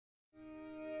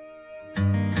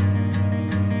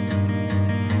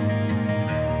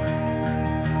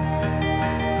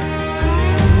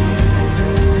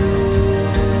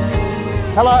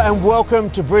Hello and welcome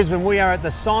to Brisbane. We are at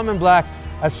the Simon Black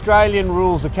Australian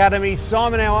Rules Academy.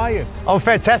 Simon, how are you? Oh,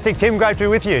 fantastic, Tim. Great to be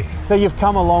with you. So you've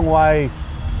come a long way.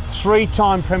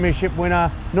 3-time premiership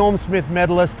winner, Norm Smith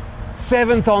medalist,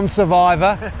 7th on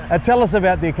Survivor. Tell us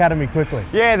about the Academy quickly.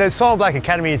 Yeah, the Simon Black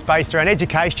Academy is based around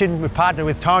education. We've partnered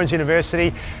with Torrens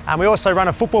University, and we also run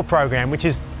a football program, which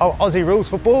is Aussie rules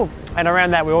football. And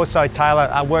around that, we also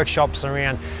tailor workshops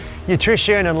around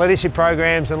nutrition and leadership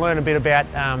programs, and learn a bit about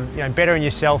bettering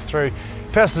yourself through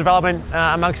personal development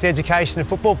amongst the education and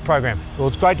football program. Well,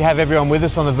 it's great to have everyone with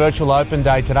us on the virtual open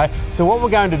day today. So what we're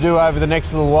going to do over the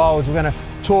next little while is we're going to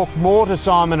talk more to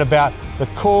Simon about the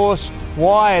course,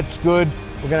 why it's good.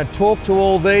 We're going to talk to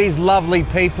all these lovely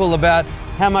people about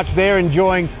how much they're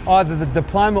enjoying either the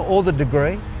diploma or the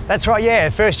degree. That's right, yeah.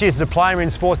 First year's a diploma in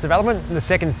sports development, and the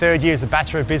second, third year is a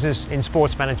Bachelor of Business in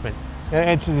Sports Management.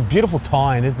 It's a beautiful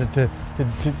tie-in, isn't it,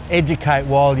 to educate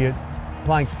while you're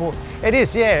playing sport? It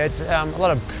is, yeah. It's a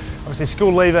lot of obviously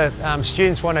school leaver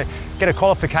students want to get a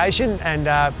qualification, and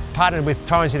partnered with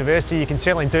Torrens University, you can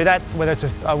certainly do that, whether it's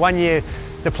a one-year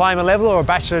diploma level or a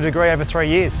bachelor degree over 3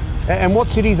 years. And what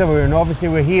cities are we in? Obviously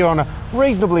we're here on a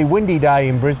reasonably windy day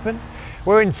in Brisbane.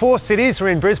 We're in 4 cities.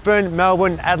 We're in Brisbane,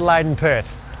 Melbourne, Adelaide and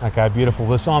Perth. Okay, beautiful.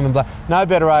 The Simon Black, no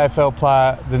better AFL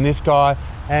player than this guy,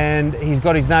 and he's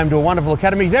got his name to a wonderful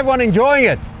academy. Is everyone enjoying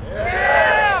it?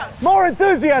 Yeah! More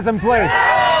enthusiasm, please.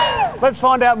 Yeah! Let's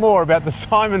find out more about the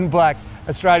Simon Black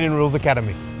Australian Rules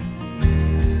Academy.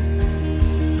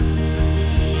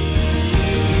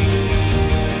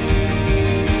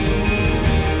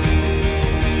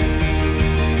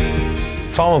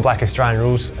 Simon Black Australian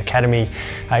Rules Academy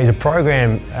is a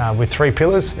program with 3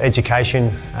 pillars: education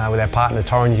with our partner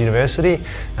Torrens University,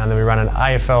 and then we run an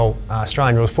AFL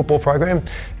Australian Rules football program,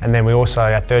 and then we also,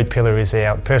 our third pillar is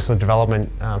our personal development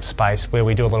space, where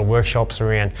we do a lot of workshops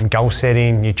around goal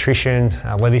setting, nutrition,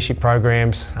 leadership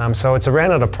programs. So it's a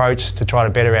rounded approach to try to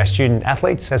better our student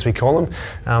athletes, as we call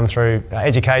them, through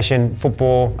education,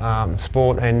 football,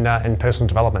 sport and personal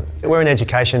development. We're an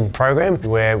education program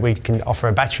where we can offer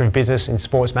a Bachelor of Business in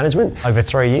Sports Management over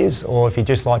 3 years, or if you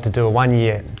just like to do a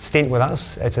 1-year stint with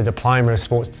us, it's a Diploma of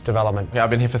Sports Development. Yeah, I've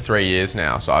been here for 3 years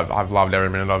now, so I've loved every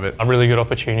minute of it. A really good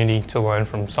opportunity to learn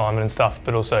from Simon and stuff,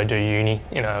 but also do uni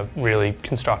in a really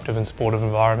constructive and supportive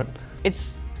environment.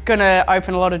 It's going to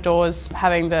open a lot of doors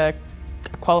having the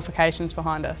qualifications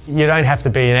behind us. You don't have to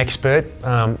be an expert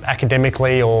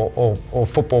academically or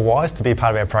football-wise to be a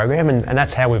part of our program, and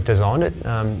that's how we've designed it.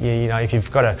 You know, if you've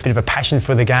got a bit of a passion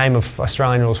for the game of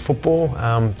Australian rules football,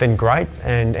 then great.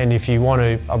 And if you want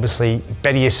to obviously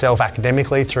better yourself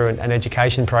academically through an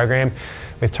education program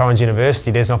with Torrens University,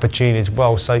 there's an opportunity as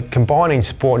well. So combining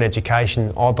sport and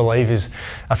education, I believe, is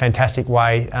a fantastic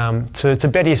way to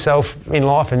better yourself in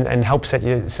life and help set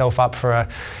yourself up for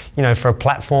a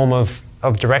platform of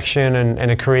direction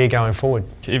and a career going forward.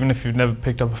 Even if you've never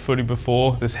picked up a footy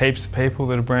before, there's heaps of people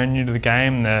that are brand new to the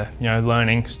game. They're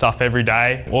learning stuff every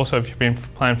day. Also, if you've been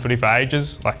playing footy for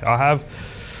ages, like I have,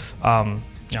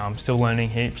 I'm still learning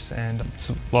heaps, and it's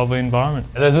a lovely environment.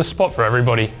 There's a spot for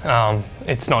everybody.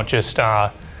 It's not just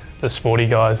the sporty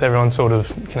guys. Everyone sort of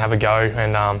can have a go,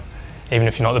 and even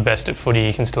if you're not the best at footy,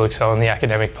 you can still excel in the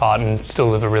academic part and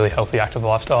still live a really healthy, active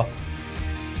lifestyle.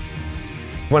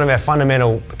 One of our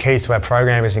fundamental keys to our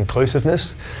program is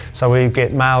inclusiveness. So we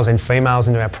get males and females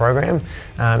into our program,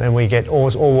 and we get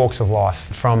all walks of life,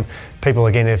 from people,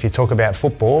 again, if you talk about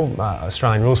football,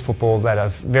 Australian rules football, that are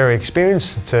very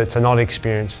experienced to not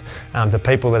experienced, to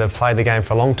people that have played the game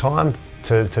for a long time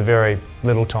to very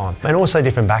little time, and also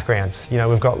different backgrounds. You know,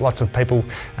 we've got lots of people,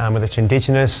 whether it's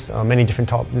Indigenous, or many different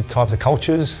types of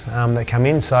cultures that come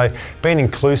in. So being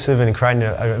inclusive and creating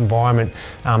an environment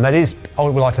that is, I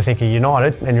would like to think,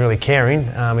 united and really caring,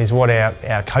 is what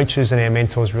our coaches and our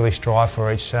mentors really strive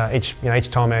for each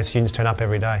time our students turn up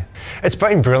every day. It's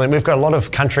been brilliant. We've got a lot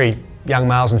of country young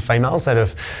males and females that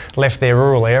have left their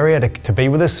rural area to be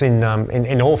with us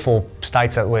in all 4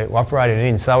 states that we're operating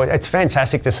in. So it's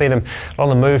fantastic to see them, a lot of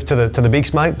them move to the big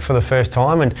smoke for the first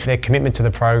time, and their commitment to the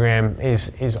program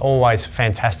is always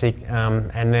fantastic.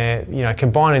 And they're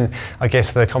combining, I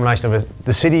guess, the combination of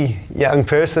the city young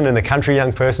person and the country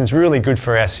young person is really good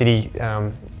for our city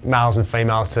males and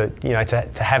females to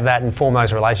have that and form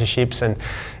those relationships, and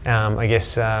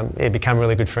become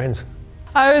really good friends.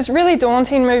 It was really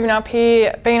daunting moving up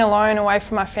here, being alone away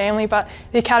from my family, but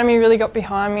the Academy really got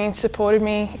behind me and supported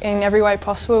me in every way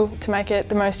possible to make it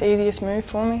the most easiest move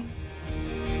for me.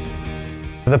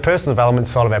 The personal development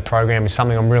side of our program is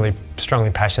something I'm really strongly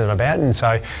passionate about, and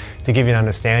so to give you an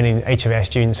understanding, each of our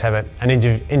students have an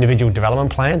individual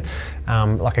development plan,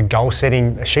 like a goal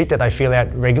setting sheet that they fill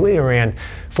out regularly around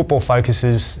football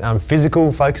focuses,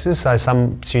 physical focuses. So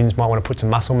some students might want to put some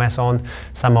muscle mass on,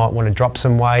 some might want to drop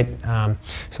some weight.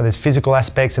 So there's physical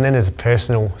aspects, and then there's a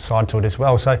personal side to it as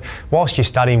well. So whilst you're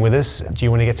studying with us, do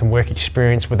you want to get some work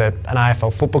experience with an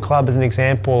AFL football club as an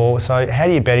example? Or so how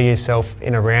do you better yourself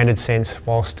in a rounded sense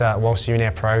whilst you're in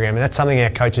our program? And that's something our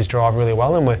coaches drive really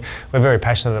well, and we're very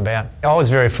passionate about. I was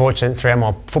very fortunate throughout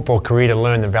my football career to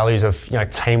learn the values of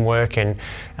teamwork and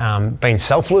being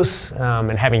selfless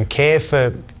and having care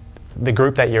for the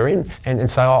group that you're in. And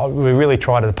so we really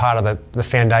tried, as part of the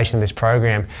foundation of this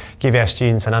program, give our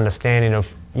students an understanding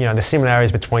of the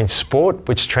similarities between sport,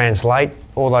 which translate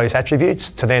all those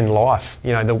attributes, to then life.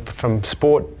 From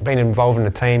sport, being involved in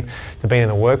a team, to being in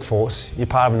the workforce, you're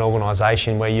part of an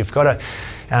organisation where you've got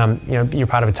to, you're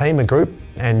part of a team, a group,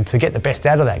 and to get the best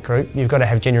out of that group, you've got to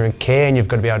have genuine care, and you've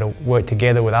got to be able to work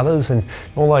together with others, and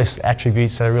all those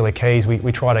attributes that are really keys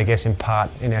we try to, I guess, impart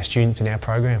in our students in our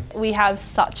program. We have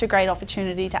such a great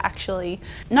opportunity to actually,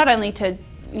 not only to,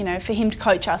 for him to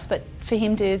coach us, but for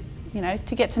him to,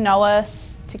 to get to know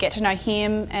us, to get to know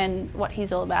him and what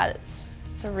he's all about. It's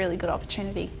a really good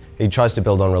opportunity. He tries to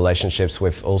build on relationships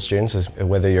with all students,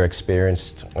 whether you're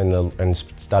experienced and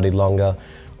studied longer,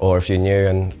 or if you're new,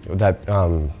 and that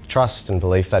trust and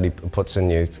belief that he puts in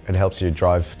you, it helps you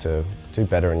drive to do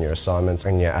better in your assignments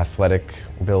and your athletic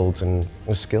build and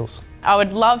skills. I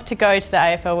would love to go to the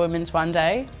AFL Women's one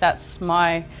day. That's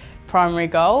my primary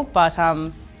goal, but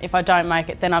if I don't make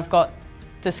it, then I've got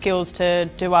the skills to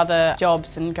do other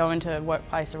jobs and go into a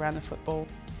workplace around the football.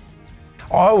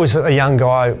 I was a young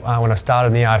guy when I started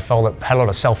in the AFL that had a lot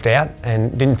of self-doubt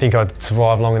and didn't think I'd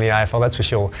survive long in the AFL, that's for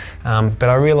sure. But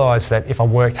I realised that if I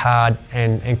worked hard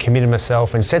and committed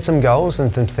myself and set some goals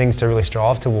and some things to really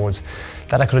strive towards,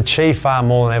 that I could achieve far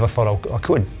more than I ever thought I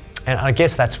could. And I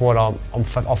guess that's what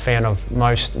I've found I've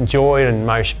most enjoyed and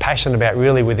most passionate about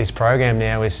really with this program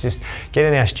now, is just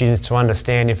getting our students to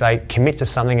understand, if they commit to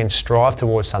something and strive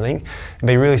towards something and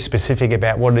be really specific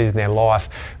about what it is in their life,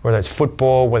 whether it's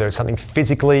football, whether it's something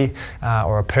physically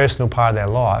or a personal part of their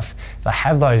life, they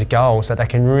have those goals that they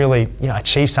can really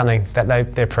achieve something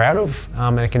that they're proud of,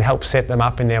 and it can help set them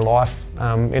up in their life,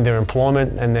 in their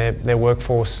employment and their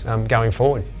workforce going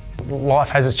forward. Life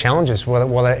has its challenges,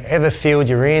 whatever field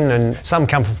you're in, and some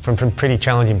come from pretty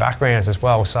challenging backgrounds as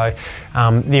well. So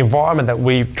the environment that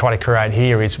we try to create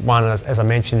here is one, as I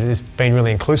mentioned, has been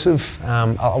really inclusive.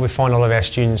 We find a lot of our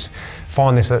students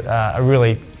find this a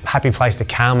really happy place to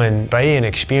come and be and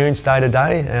experience day to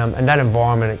day, and that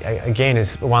environment again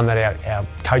is one that our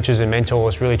coaches and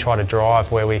mentors really try to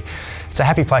drive, where it's a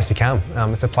happy place to come.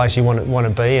 It's a place you want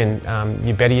to be, and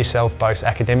you better yourself both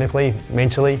academically,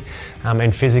 mentally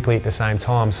and physically at the same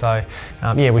time. So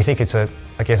yeah, we think it's a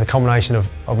combination of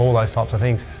all those types of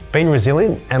things. Being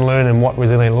resilient and learning what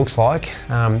resilient looks like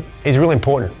is really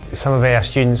important. Some of our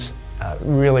students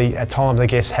really at times, I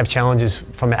guess, have challenges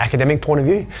from an academic point of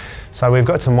view. So we've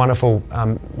got some wonderful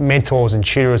mentors and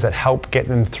tutors that help get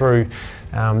them through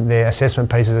their assessment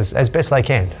pieces as best they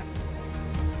can.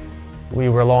 We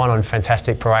rely on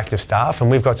fantastic proactive staff, and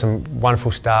we've got some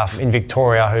wonderful staff in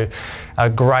Victoria who are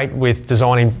great with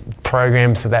designing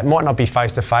programs that might not be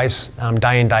face-to-face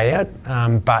day in, day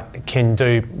out, but can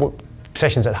do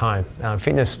sessions at home,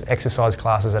 fitness exercise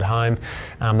classes at home.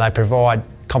 They provide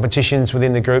competitions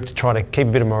within the group to try to keep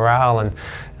a bit of morale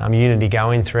and unity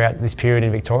going throughout this period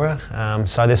in Victoria.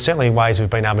 So there's certainly ways we've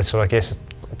been able to sort of, I guess,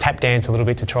 tap dance a little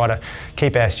bit to try to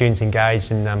keep our students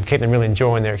engaged and keep them really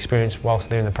enjoying their experience whilst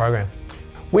they're in the program.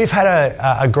 We've had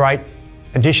a great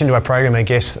addition to our program, I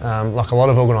guess, like a lot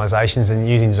of organisations, in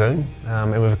using Zoom,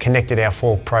 and we've connected our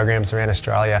 4 programs around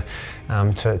Australia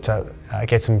to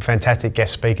get some fantastic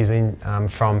guest speakers in,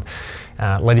 from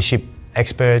leadership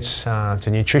experts to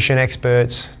nutrition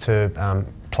experts to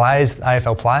players,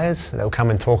 AFL players that will come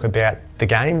and talk about the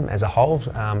game as a whole,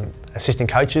 assistant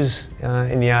coaches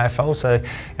in the AFL. So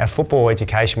our football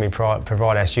education we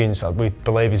provide our students, we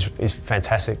believe is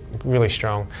fantastic, really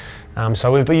strong.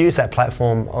 So we've used that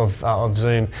platform of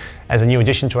Zoom as a new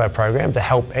addition to our program to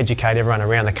help educate everyone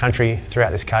around the country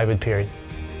throughout this COVID period.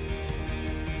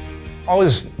 I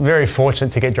was very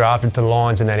fortunate to get drafted to the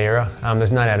Lions in that era.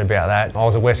 There's no doubt about that. I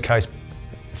was a West Coast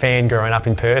fan growing up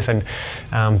in Perth,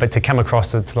 but to come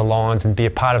across to the Lions and be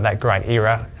a part of that great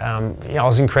era, I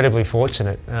was incredibly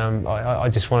fortunate. I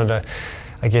just wanted to,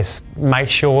 I guess, make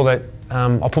sure that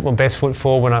I put my best foot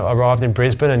forward when I arrived in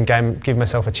Brisbane and give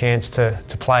myself a chance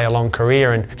to play a long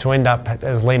career, and to end up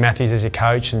as Lee Matthews as your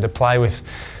coach and to play with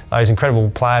those incredible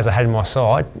players I had in my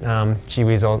side, gee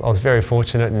whiz, I was very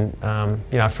fortunate and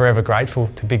you know, forever grateful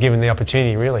to be given the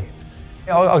opportunity, really.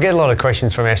 I get a lot of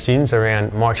questions from our students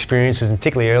around my experiences, and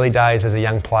particularly early days as a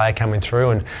young player coming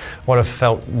through, and what I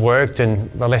felt worked and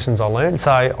the lessons I learned.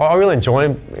 So I really enjoy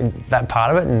that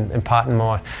part of it and imparting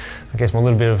my, I guess, my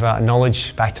little bit of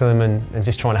knowledge back to them and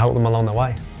just trying to help them along the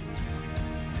way.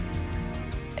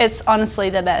 It's honestly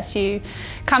the best. You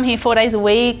come here 4 days a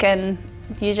week and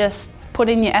you just put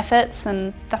in your efforts,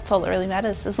 and that's all that really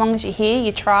matters. As long as you're here,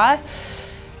 you try,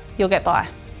 you'll get by.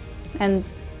 And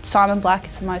Simon Black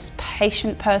is the most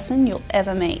patient person you'll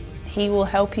ever meet. He will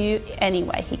help you any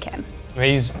way he can.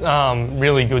 He's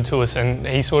really good to us, and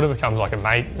he sort of becomes like a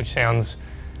mate, which sounds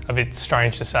a bit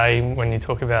strange to say when you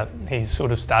talk about his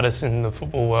sort of status in the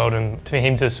football world, and for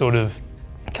him to sort of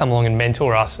come along and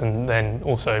mentor us and then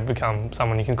also become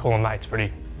someone you can call a mate's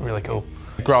really cool.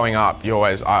 Growing up,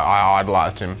 I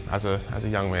idolised him as a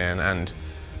young man, and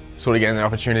sort of getting the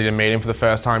opportunity to meet him for the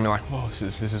first time, you're like, whoa, this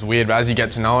is weird. But as you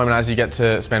get to know him and as you get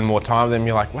to spend more time with him,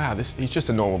 you're like, wow, he's just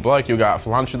a normal bloke. You'll go out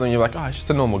for lunch with him, you're like, oh, he's just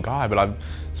a normal guy. But I've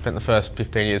spent the first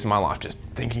 15 years of my life just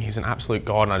thinking he's an absolute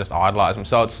god, and I just idolise him.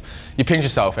 So you pinch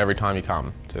yourself every time you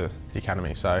come to the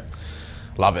academy. So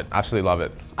love it, absolutely love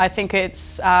it. I think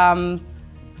it's a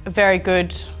very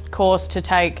good course to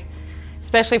take,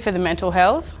 especially for the mental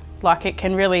health. Like, it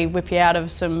can really whip you out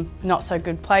of some not so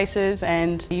good places,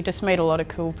 and you just meet a lot of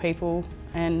cool people,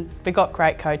 and we've got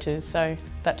great coaches, so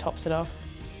that tops it off.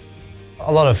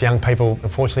 A lot of young people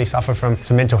unfortunately suffer from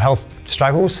some mental health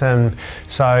struggles, and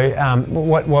so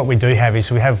what we do have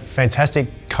is we have fantastic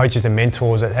coaches and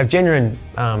mentors that have genuine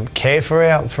care for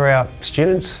our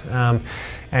students.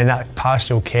 And that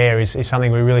pastoral care is something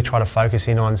we really try to focus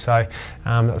in on. So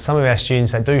some of our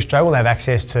students that do struggle, they have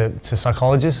access to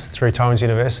psychologists through Torrens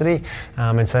University,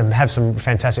 and so have some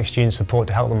fantastic student support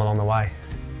to help them along the way.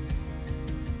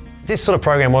 This sort of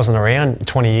program wasn't around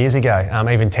 20 years ago,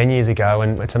 even 10 years ago,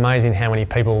 and it's amazing how many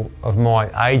people of my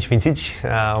age vintage,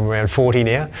 I'm around 40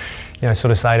 now, you know,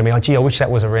 sort of say to me, oh gee, I wish that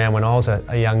was around when I was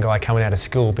a young guy coming out of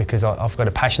school, because I've got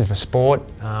a passion for sport,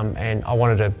 and I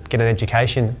wanted to get an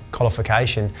education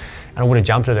qualification, and I would have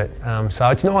jumped at it. So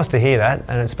it's nice to hear that,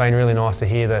 and it's been really nice to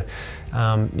hear the,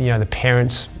 you know, the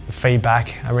parents'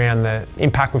 feedback around the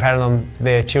impact we've had on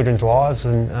their children's lives,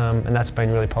 and that's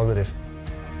been really positive.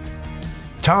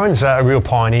 Torrens are real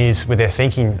pioneers with their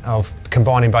thinking of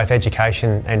combining both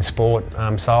education and sport.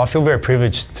 So I feel very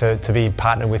privileged to be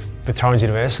partnered with Torrens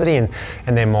University and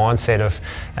their mindset of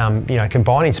you know,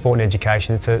 combining sport and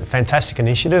education. It's a fantastic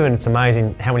initiative, and it's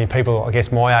amazing how many people, I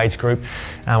guess my age group,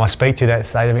 I speak to that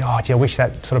say to me, oh gee, I wish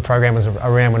that sort of program was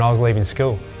around when I was leaving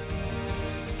school.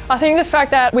 I think the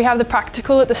fact that we have the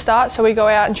practical at the start, so we go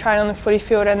out and train on the footy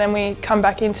field and then we come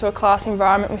back into a class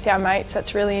environment with our mates,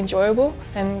 that's really enjoyable,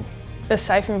 and a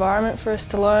safe environment for us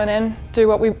to learn and do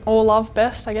what we all love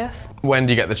best, I guess. When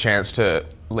do you get the chance to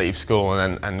leave school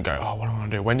and go, oh, what do I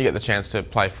want to do? When do you get the chance to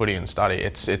play footy and study?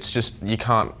 It's just, you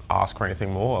can't ask for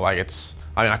anything more. Like, it's,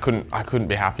 I mean, I couldn't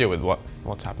be happier with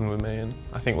what's happened with me, and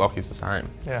I think Lockie's the same.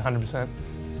 Yeah, 100%.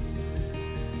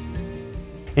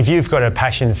 If you've got a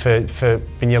passion for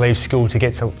when you leave school to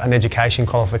get an education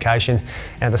qualification,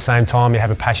 and at the same time you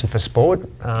have a passion for sport,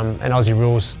 and Aussie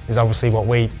Rules is obviously what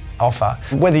we offer.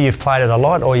 Whether you've played it a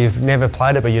lot or you've never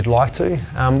played it but you'd like to,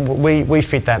 we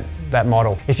fit that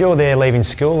model. If you're there leaving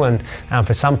school, and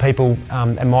for some people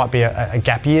it might be a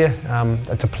gap year,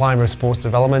 a diploma of sports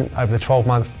development over the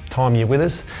 12-month time you're with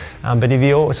us, but if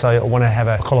you also want to have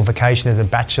a qualification as a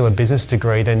Bachelor Business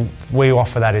degree, then we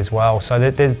offer that as well. So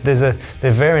there's a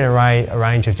varying a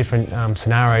range of different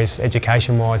scenarios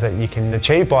education-wise that you can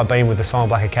achieve by being with the Simon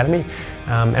Black Academy,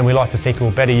 and we like to think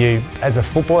we'll better you as a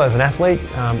footballer, as an athlete,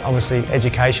 obviously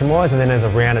education-wise, and then as a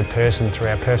rounded person through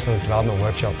our personal development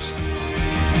workshops.